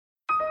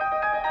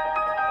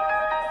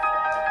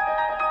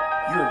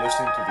You're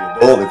listening to the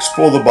Adult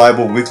Explore the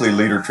Bible Weekly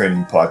Leader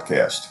Training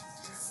Podcast.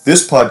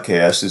 This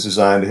podcast is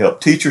designed to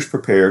help teachers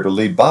prepare to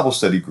lead Bible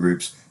study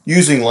groups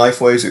using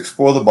Lifeway's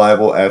Explore the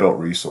Bible adult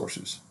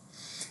resources.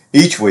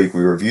 Each week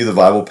we review the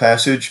Bible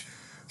passage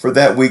for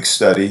that week's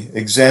study,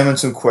 examine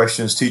some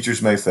questions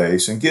teachers may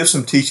face, and give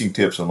some teaching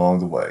tips along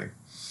the way.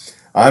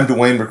 I'm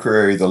Dwayne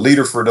McCrary, the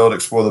leader for Adult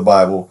Explore the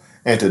Bible,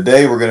 and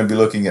today we're going to be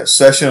looking at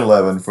Session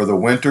 11 for the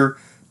winter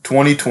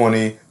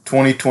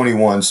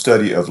 2020-2021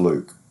 study of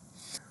Luke.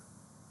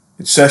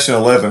 In Session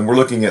 11, we're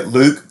looking at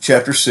Luke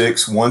chapter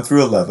 6, 1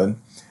 through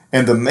 11,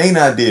 and the main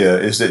idea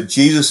is that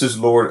Jesus is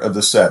Lord of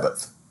the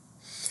Sabbath.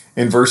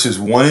 In verses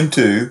 1 and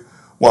 2,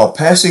 while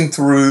passing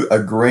through a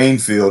grain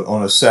field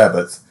on a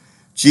Sabbath,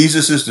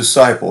 Jesus'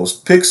 disciples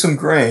picked some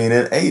grain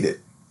and ate it.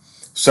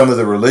 Some of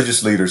the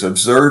religious leaders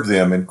observed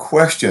them and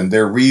questioned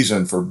their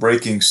reason for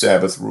breaking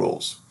Sabbath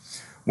rules.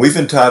 We've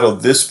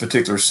entitled this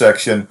particular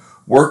section,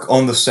 Work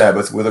on the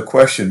Sabbath with a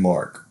question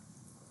mark.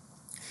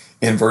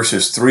 In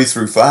verses 3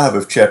 through 5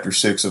 of chapter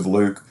 6 of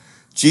Luke,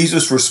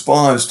 Jesus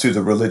responds to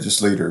the religious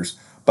leaders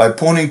by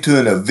pointing to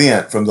an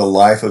event from the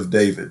life of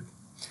David.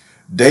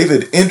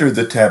 David entered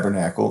the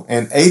tabernacle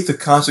and ate the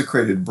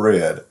consecrated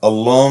bread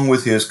along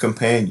with his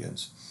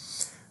companions.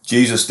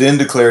 Jesus then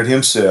declared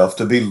himself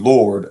to be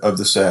Lord of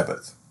the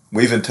Sabbath.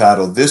 We've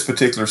entitled this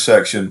particular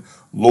section,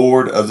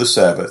 Lord of the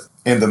Sabbath,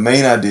 and the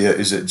main idea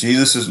is that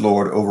Jesus is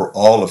Lord over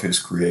all of his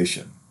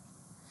creation.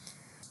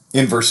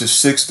 In verses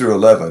 6 through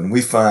 11,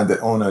 we find that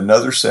on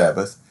another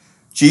Sabbath,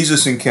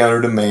 Jesus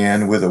encountered a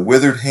man with a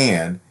withered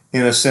hand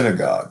in a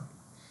synagogue.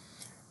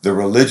 The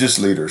religious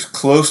leaders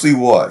closely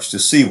watched to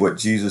see what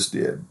Jesus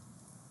did.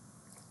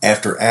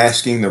 After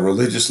asking the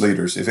religious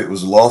leaders if it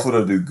was lawful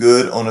to do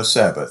good on a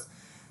Sabbath,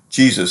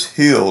 Jesus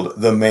healed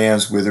the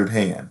man's withered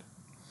hand,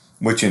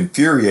 which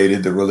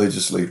infuriated the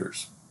religious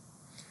leaders.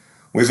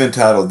 We've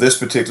entitled this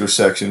particular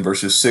section,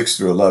 verses 6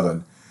 through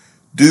 11,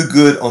 Do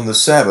Good on the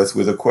Sabbath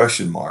with a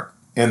question mark.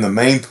 And the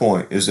main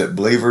point is that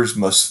believers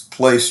must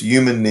place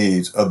human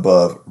needs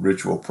above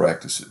ritual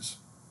practices.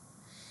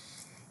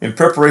 In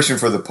preparation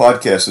for the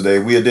podcast today,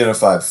 we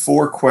identified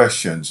 4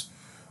 questions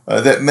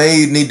that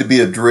may need to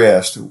be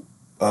addressed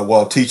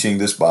while teaching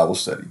this Bible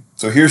study.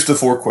 So here's the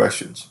 4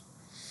 questions.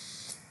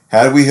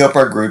 How do we help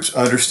our groups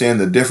understand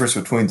the difference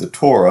between the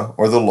Torah,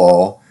 or the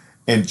law,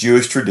 and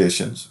Jewish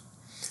traditions?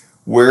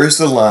 Where is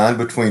the line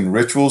between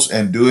rituals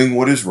and doing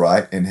what is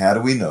right, and how do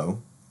we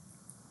know?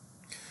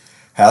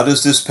 How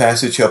does this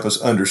passage help us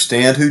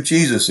understand who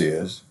Jesus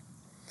is?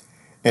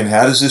 And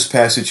how does this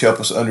passage help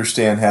us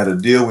understand how to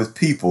deal with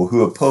people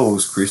who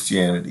oppose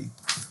Christianity?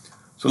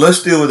 So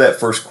let's deal with that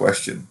first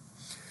question.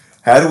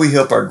 How do we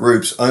help our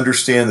groups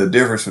understand the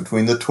difference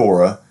between the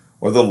Torah,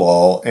 or the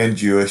law, and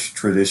Jewish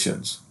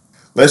traditions?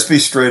 Let's be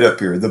straight up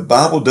here. The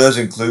Bible does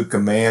include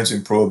commands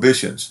and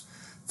prohibitions,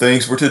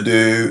 things we're to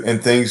do and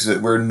things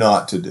that we're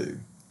not to do.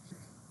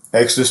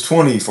 Exodus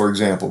 20, for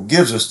example,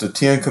 gives us the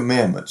 10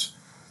 commandments,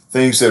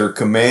 things that are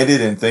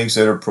commanded and things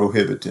that are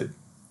prohibited.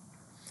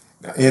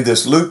 Now, in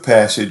this Luke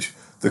passage,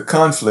 the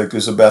conflict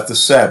is about the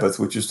Sabbath,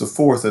 which is the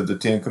 4th of the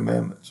 10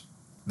 commandments.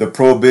 The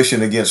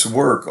prohibition against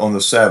work on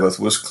the Sabbath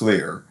was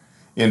clear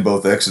in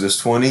both Exodus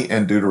 20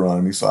 and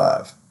Deuteronomy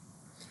 5.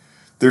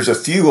 There's a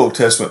few Old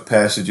Testament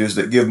passages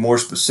that give more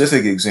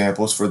specific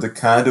examples for the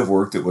kind of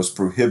work that was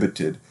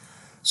prohibited,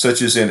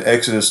 such as in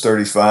Exodus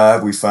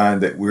 35, we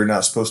find that we're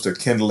not supposed to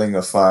kindling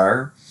a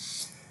fire.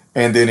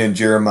 And then in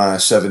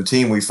Jeremiah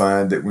 17, we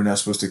find that we're not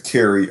supposed to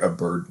carry a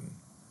burden.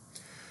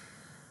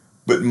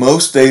 But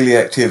most daily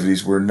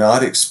activities were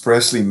not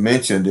expressly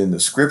mentioned in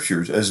the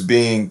scriptures as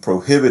being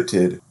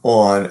prohibited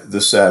on the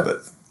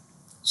Sabbath.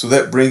 So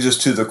that brings us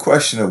to the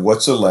question of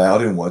what's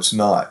allowed and what's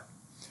not.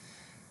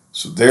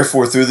 So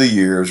therefore, through the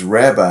years,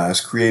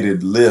 rabbis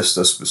created lists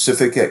of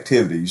specific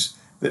activities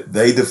that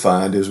they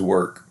defined as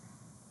work.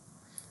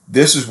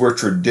 This is where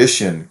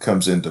tradition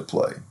comes into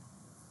play.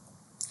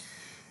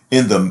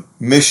 In the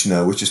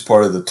Mishnah, which is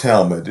part of the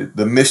Talmud,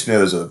 the Mishnah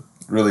is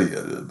really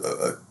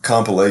a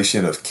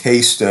compilation of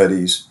case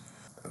studies,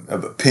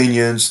 of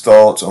opinions,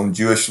 thoughts on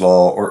Jewish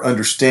law or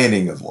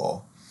understanding of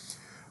law.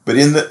 But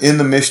in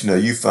the Mishnah,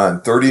 you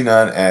find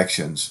 39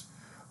 actions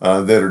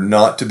that are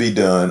not to be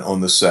done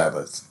on the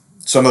Sabbath.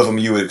 Some of them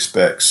you would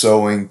expect: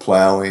 sowing,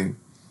 plowing,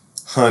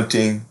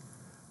 hunting,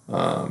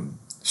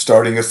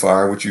 starting a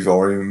fire, which you've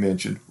already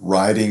mentioned.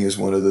 Writing is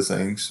one of the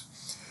things.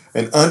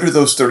 And under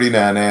those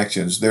 39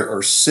 actions, there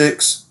are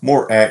 6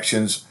 more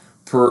actions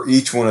per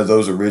each one of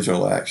those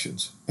original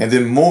actions. And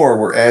then more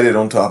were added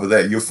on top of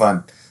that. You'll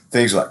find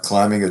things like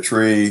climbing a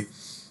tree,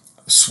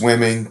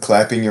 swimming,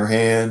 clapping your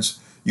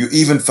hands. You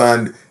even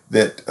find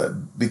that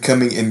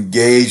becoming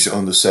engaged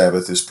on the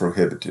Sabbath is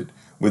prohibited.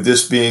 With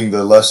this being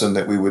the lesson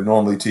that we would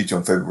normally teach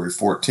on February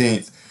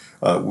 14th,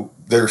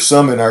 there are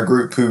some in our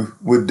group who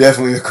would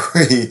definitely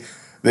agree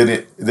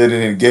that an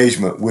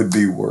engagement would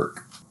be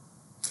work.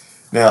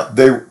 Now,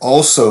 they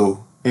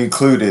also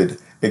included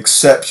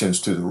exceptions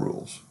to the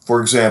rules.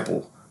 For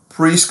example,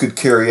 priests could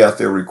carry out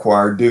their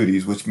required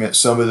duties, which meant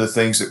some of the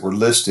things that were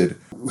listed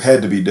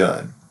had to be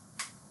done.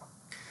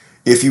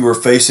 If you were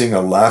facing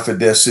a life or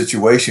death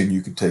situation,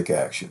 you could take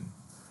action.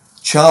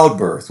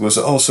 Childbirth was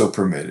also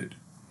permitted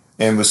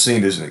and was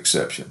seen as an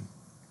exception.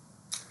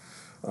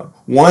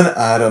 One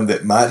item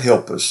that might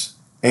help us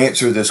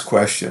answer this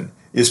question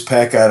is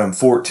pack item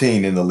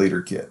 14 in the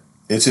leader kit.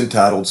 It's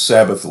entitled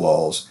Sabbath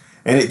Laws,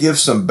 and it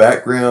gives some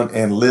background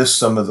and lists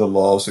some of the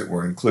laws that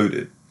were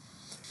included.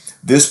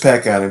 This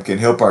pack item can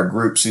help our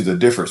group see the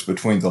difference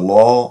between the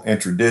law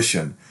and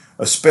tradition,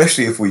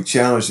 especially if we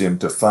challenge them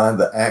to find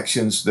the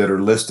actions that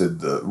are listed,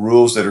 the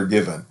rules that are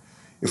given,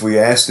 if we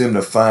ask them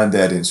to find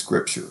that in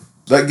Scripture.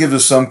 That gives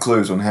us some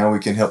clues on how we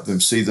can help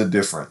them see the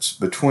difference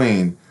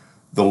between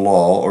the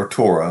law or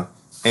Torah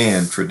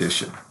and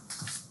tradition.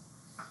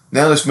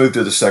 Now let's move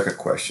to the second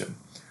question,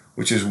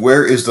 which is,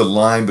 where is the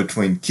line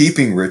between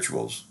keeping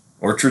rituals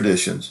or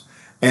traditions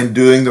and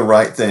doing the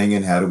right thing,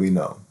 and how do we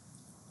know?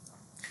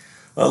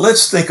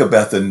 Let's think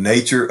about the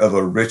nature of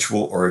a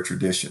ritual or a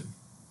tradition.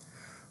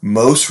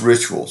 Most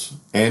rituals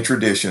and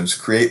traditions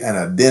create an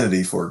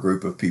identity for a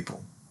group of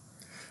people.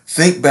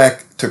 Think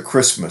back to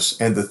Christmas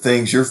and the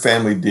things your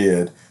family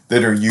did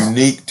that are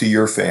unique to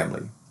your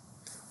family.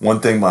 One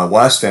thing my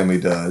wife's family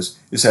does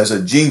is has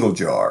a jingle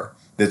jar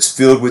that's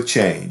filled with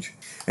change,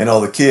 and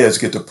all the kids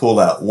get to pull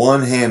out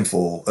one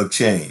handful of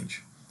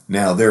change.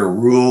 Now, there are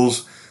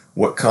rules,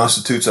 what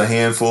constitutes a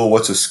handful,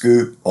 what's a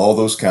scoop, all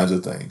those kinds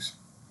of things.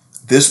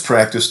 This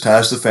practice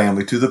ties the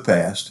family to the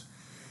past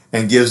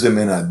and gives them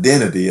an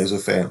identity as a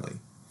family.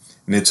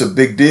 And it's a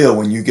big deal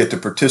when you get to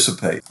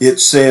participate. It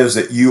says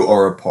that you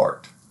are a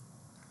part.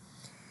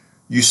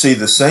 You see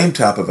the same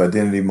type of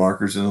identity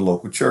markers in the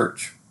local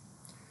church.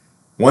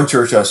 One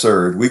church I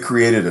served, we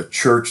created a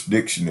church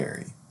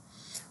dictionary.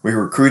 We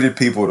recruited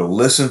people to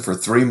listen for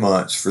 3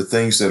 months for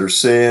things that are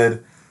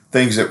said,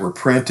 things that were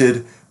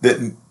printed, that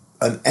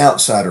an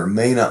outsider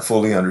may not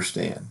fully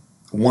understand.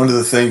 One of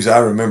the things I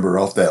remember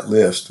off that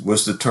list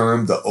was the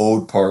term the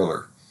old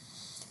parlor.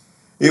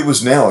 It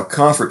was now a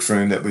conference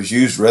room that was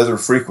used rather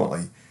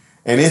frequently,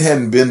 and it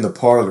hadn't been the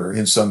parlor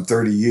in some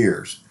 30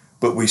 years,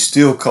 but we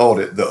still called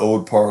it the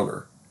old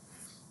parlor.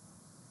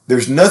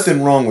 There's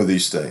nothing wrong with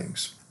these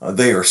things.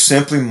 They are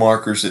simply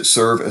markers that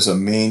serve as a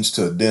means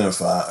to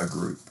identify a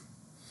group.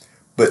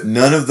 But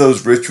none of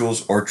those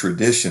rituals or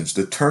traditions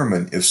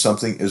determine if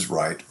something is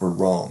right or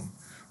wrong,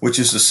 which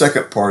is the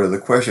second part of the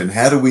question.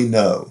 How do we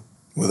know?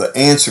 Well, the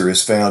answer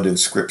is found in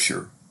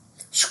Scripture.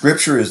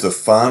 Scripture is the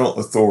final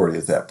authority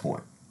at that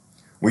point.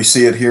 We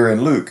see it here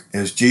in Luke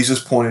as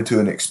Jesus pointed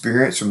to an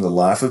experience from the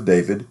life of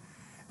David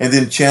and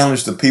then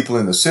challenged the people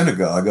in the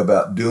synagogue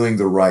about doing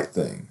the right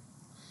thing.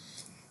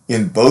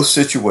 In both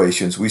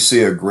situations, we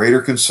see a greater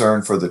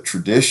concern for the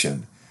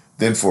tradition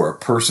than for a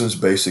person's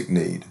basic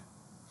need.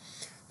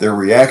 Their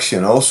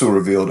reaction also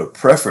revealed a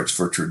preference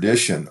for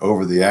tradition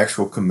over the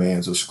actual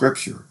commands of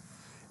Scripture,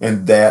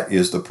 and that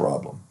is the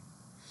problem.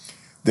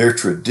 Their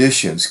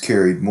traditions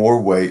carried more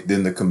weight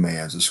than the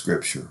commands of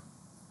Scripture.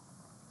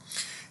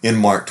 In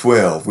Mark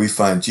 12, we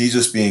find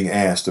Jesus being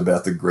asked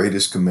about the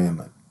greatest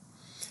commandment,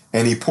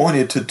 and he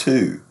pointed to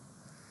 2.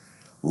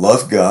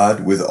 Love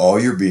God with all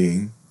your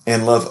being,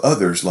 and love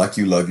others like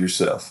you love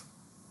yourself.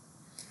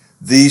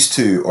 These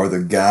 2 are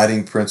the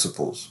guiding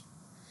principles.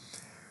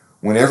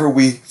 Whenever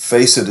we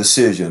face a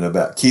decision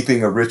about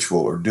keeping a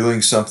ritual or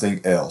doing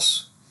something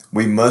else,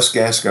 we must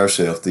ask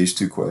ourselves these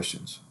 2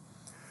 questions.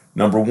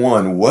 Number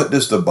 1, what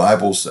does the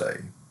Bible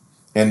say?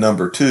 And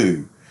number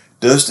 2,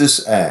 does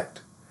this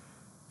act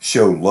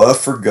show love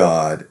for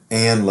God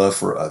and love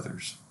for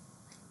others?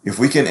 If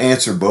we can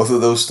answer both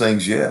of those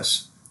things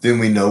yes, then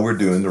we know we're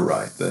doing the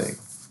right thing.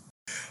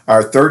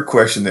 Our third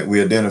question that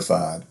we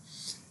identified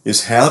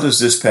is, how does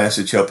this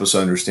passage help us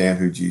understand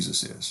who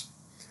Jesus is?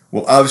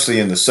 Well, obviously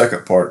in the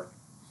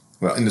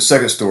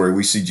second story,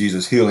 we see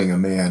Jesus healing a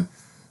man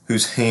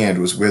whose hand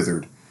was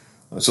withered.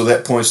 So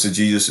that points to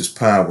Jesus'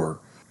 power.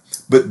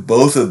 But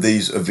both of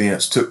these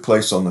events took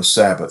place on the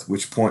Sabbath,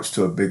 which points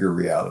to a bigger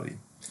reality.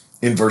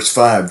 In verse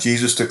 5,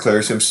 Jesus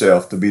declares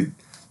himself to be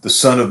the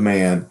Son of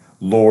Man,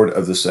 Lord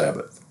of the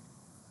Sabbath.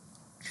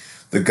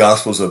 The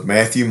Gospels of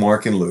Matthew,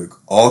 Mark, and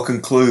Luke all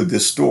conclude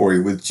this story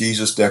with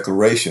Jesus'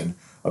 declaration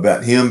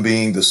about him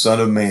being the Son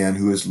of Man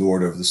who is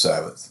Lord of the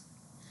Sabbath.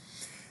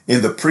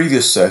 In the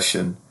previous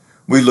session,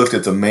 we looked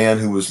at the man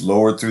who was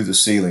lowered through the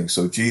ceiling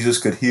so Jesus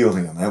could heal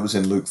him. That was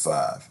in Luke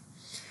 5.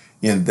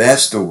 In that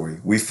story,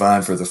 we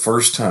find for the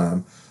first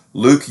time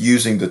Luke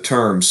using the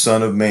term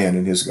Son of Man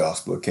in his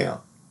Gospel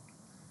account.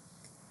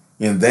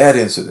 In that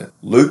incident,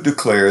 Luke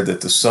declared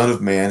that the Son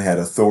of Man had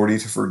authority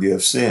to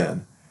forgive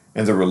sin,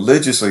 and the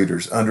religious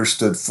leaders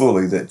understood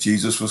fully that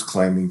Jesus was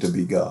claiming to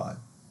be God.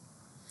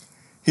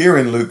 Here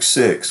in Luke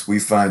 6, we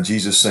find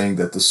Jesus saying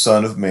that the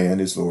Son of Man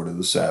is Lord of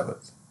the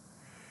Sabbath.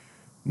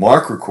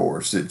 Mark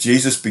records that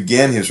Jesus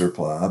began his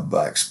reply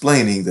by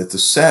explaining that the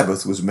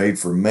Sabbath was made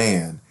for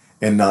man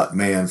and not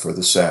man for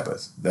the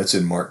Sabbath. That's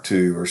in Mark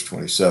 2, verse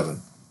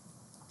 27.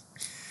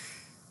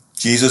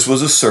 Jesus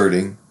was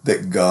asserting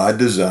that God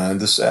designed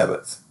the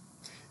Sabbath.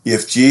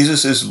 If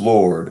Jesus is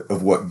Lord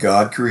of what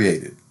God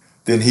created,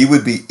 then he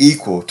would be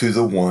equal to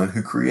the one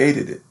who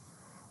created it.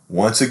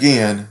 Once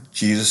again,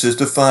 Jesus is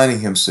defining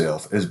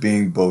himself as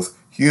being both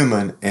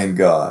human and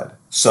God.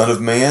 Son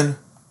of Man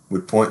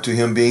would point to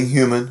him being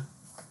human,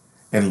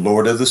 and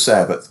Lord of the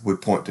Sabbath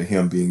would point to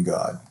him being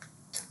God.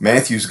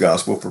 Matthew's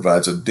gospel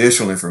provides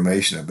additional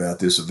information about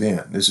this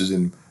event. This is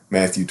in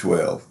Matthew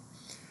 12.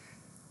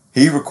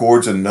 He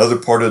records another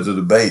part of the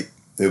debate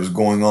that was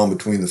going on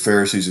between the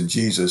Pharisees and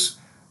Jesus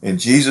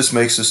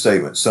makes the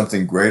statement,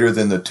 something greater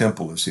than the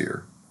temple is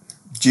here.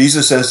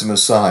 Jesus as the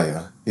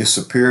Messiah is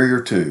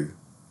superior to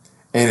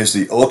and is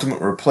the ultimate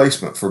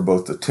replacement for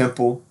both the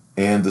temple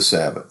and the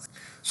Sabbath.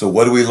 So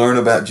what do we learn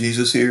about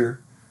Jesus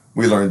here?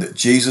 We learn that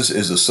Jesus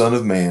is the Son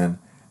of Man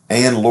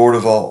and Lord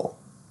of all,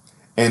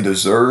 and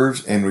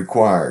deserves and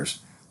requires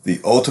the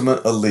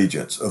ultimate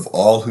allegiance of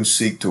all who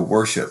seek to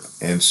worship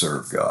and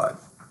serve God.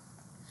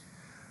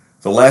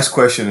 The last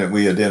question that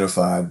we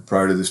identified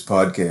prior to this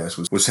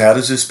podcast was how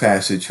does this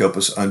passage help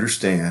us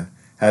understand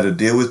how to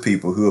deal with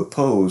people who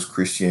oppose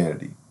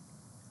Christianity?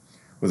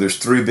 Well, there's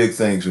three big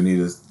things we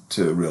need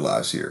to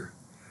realize here.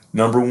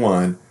 Number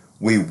one,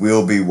 we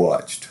will be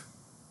watched.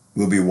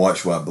 We'll be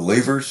watched by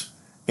believers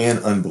and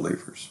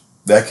unbelievers.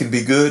 That can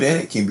be good and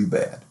it can be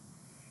bad.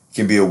 It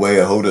can be a way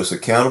to hold us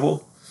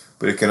accountable,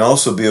 but it can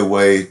also be a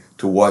way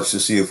to watch to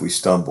see if we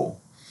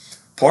stumble.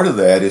 Part of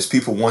that is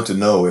people want to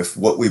know if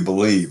what we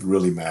believe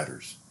really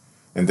matters,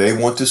 and they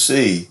want to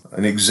see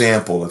an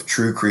example of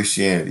true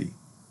Christianity.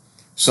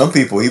 Some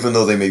people, even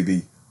though they may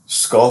be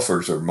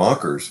scoffers or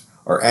mockers,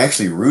 are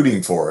actually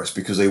rooting for us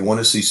because they want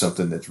to see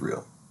something that's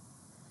real.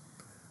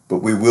 But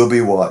we will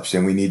be watched,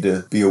 and we need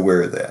to be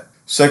aware of that.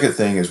 Second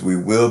thing is we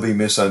will be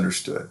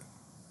misunderstood.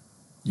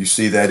 You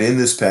see that in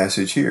this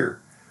passage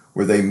here,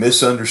 where they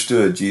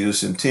misunderstood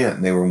Jesus' intent,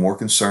 and they were more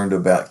concerned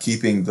about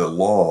keeping the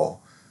law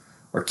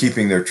or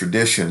keeping their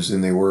traditions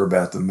than they were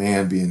about the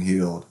man being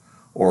healed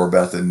or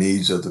about the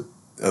needs of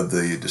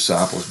the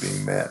disciples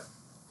being met.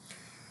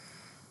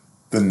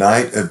 The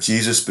night of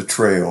Jesus'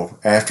 betrayal,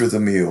 after the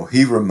meal,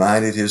 he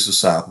reminded his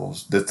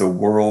disciples that the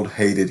world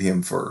hated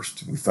him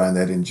first. We find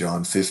that in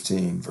John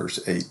 15, verse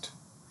 8.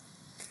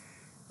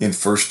 In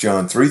 1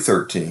 John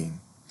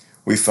 3:13,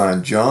 we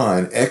find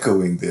John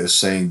echoing this,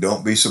 saying,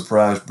 "Don't be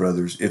surprised,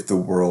 brothers, if the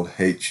world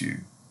hates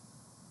you."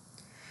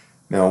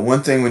 Now,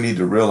 one thing we need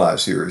to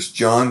realize here is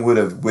John would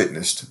have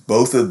witnessed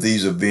both of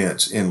these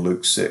events in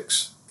Luke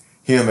 6.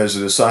 Him as a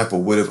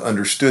disciple would have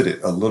understood it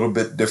a little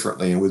bit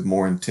differently and with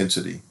more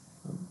intensity.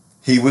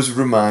 He was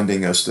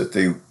reminding us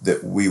that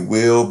we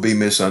will be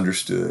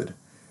misunderstood,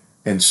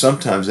 and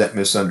sometimes that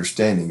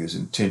misunderstanding is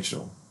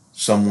intentional.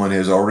 Someone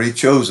has already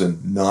chosen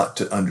not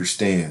to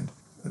understand,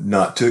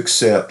 not to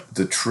accept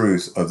the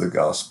truth of the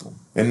gospel.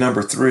 And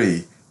number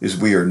three is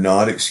we are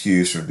not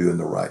excused from doing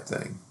the right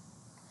thing.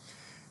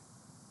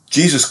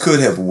 Jesus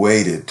could have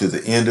waited to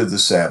the end of the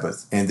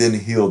Sabbath and then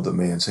healed the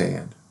man's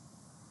hand.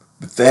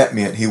 But that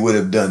meant he would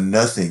have done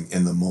nothing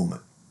in the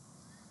moment.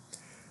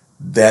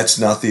 That's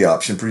not the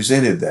option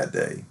presented that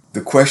day. The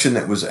question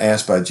that was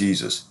asked by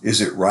Jesus, is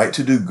it right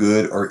to do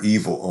good or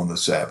evil on the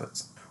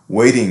Sabbath?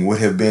 Waiting would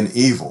have been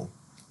evil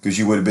because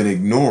you would have been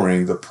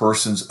ignoring the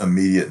person's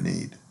immediate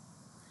need.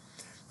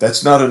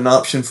 That's not an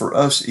option for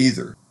us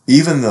either.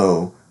 Even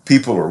though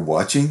people are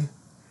watching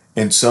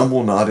and some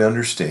will not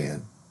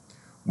understand,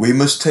 we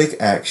must take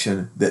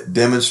action that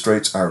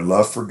demonstrates our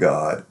love for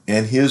God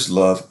and His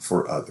love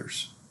for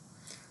others.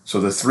 So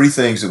the three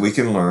things that we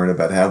can learn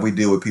about how we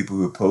deal with people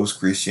who oppose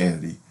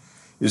Christianity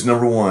is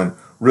number one,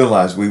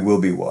 realize we will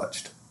be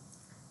watched.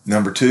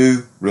 Number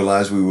two,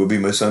 realize we will be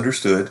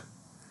misunderstood.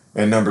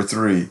 And number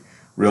three,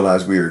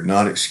 realize we are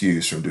not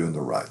excused from doing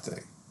the right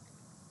thing.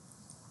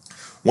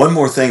 One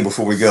more thing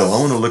before we go. I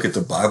want to look at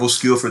the Bible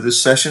skill for this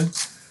session.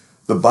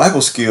 The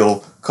Bible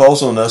skill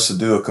calls on us to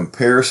do a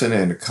comparison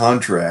and a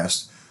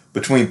contrast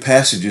between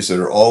passages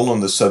that are all on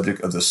the subject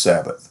of the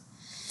Sabbath.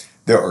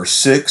 There are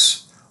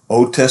 6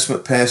 Old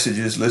Testament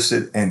passages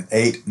listed and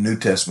 8 New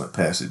Testament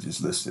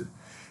passages listed.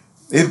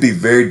 It'd be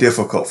very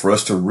difficult for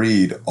us to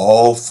read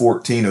all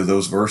 14 of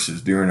those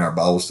verses during our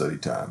Bible study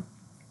time.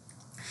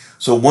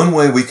 So one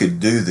way we could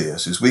do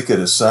this is we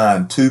could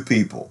assign 2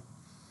 people,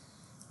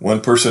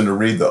 one person to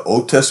read the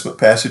Old Testament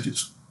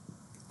passages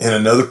and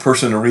another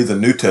person to read the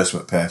New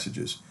Testament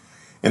passages,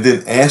 and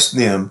then ask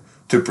them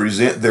to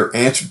present their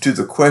answer to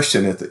the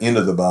question at the end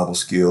of the Bible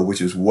skill, which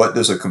is what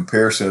does a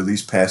comparison of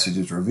these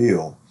passages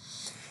reveal?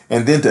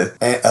 And then to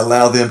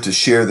allow them to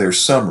share their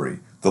summary.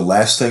 The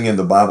last thing in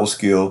the Bible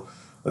skill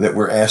that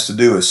we're asked to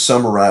do is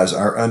summarize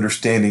our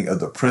understanding of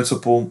the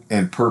principle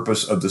and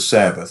purpose of the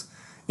Sabbath.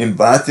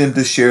 Invite them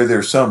to share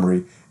their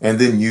summary and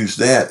then use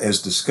that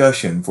as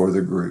discussion for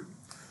the group.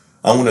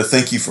 I want to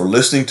thank you for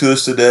listening to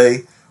us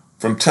today.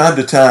 From time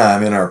to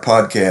time in our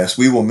podcast,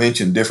 we will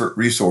mention different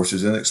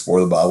resources in the Explore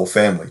the Bible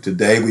family.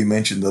 Today we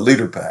mentioned the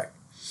Leader Pack,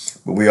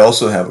 but we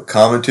also have a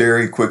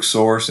commentary, quick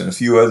source, and a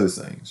few other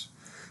things.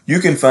 You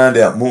can find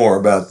out more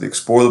about the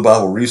Explore the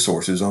Bible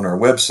resources on our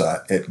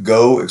website at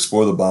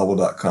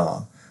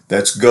goexplorethebible.com.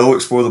 That's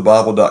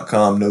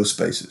goexplorethebible.com, no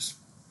spaces.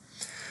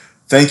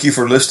 Thank you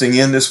for listening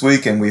in this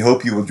week, and we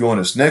hope you will join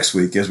us next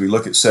week as we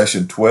look at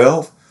Session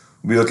 12,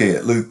 We'll be looking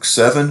at Luke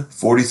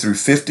 7:40 through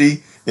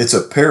 50. It's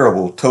a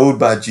parable told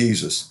by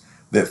Jesus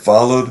that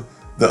followed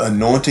the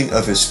anointing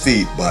of his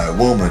feet by a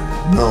woman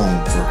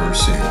known for her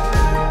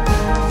sin.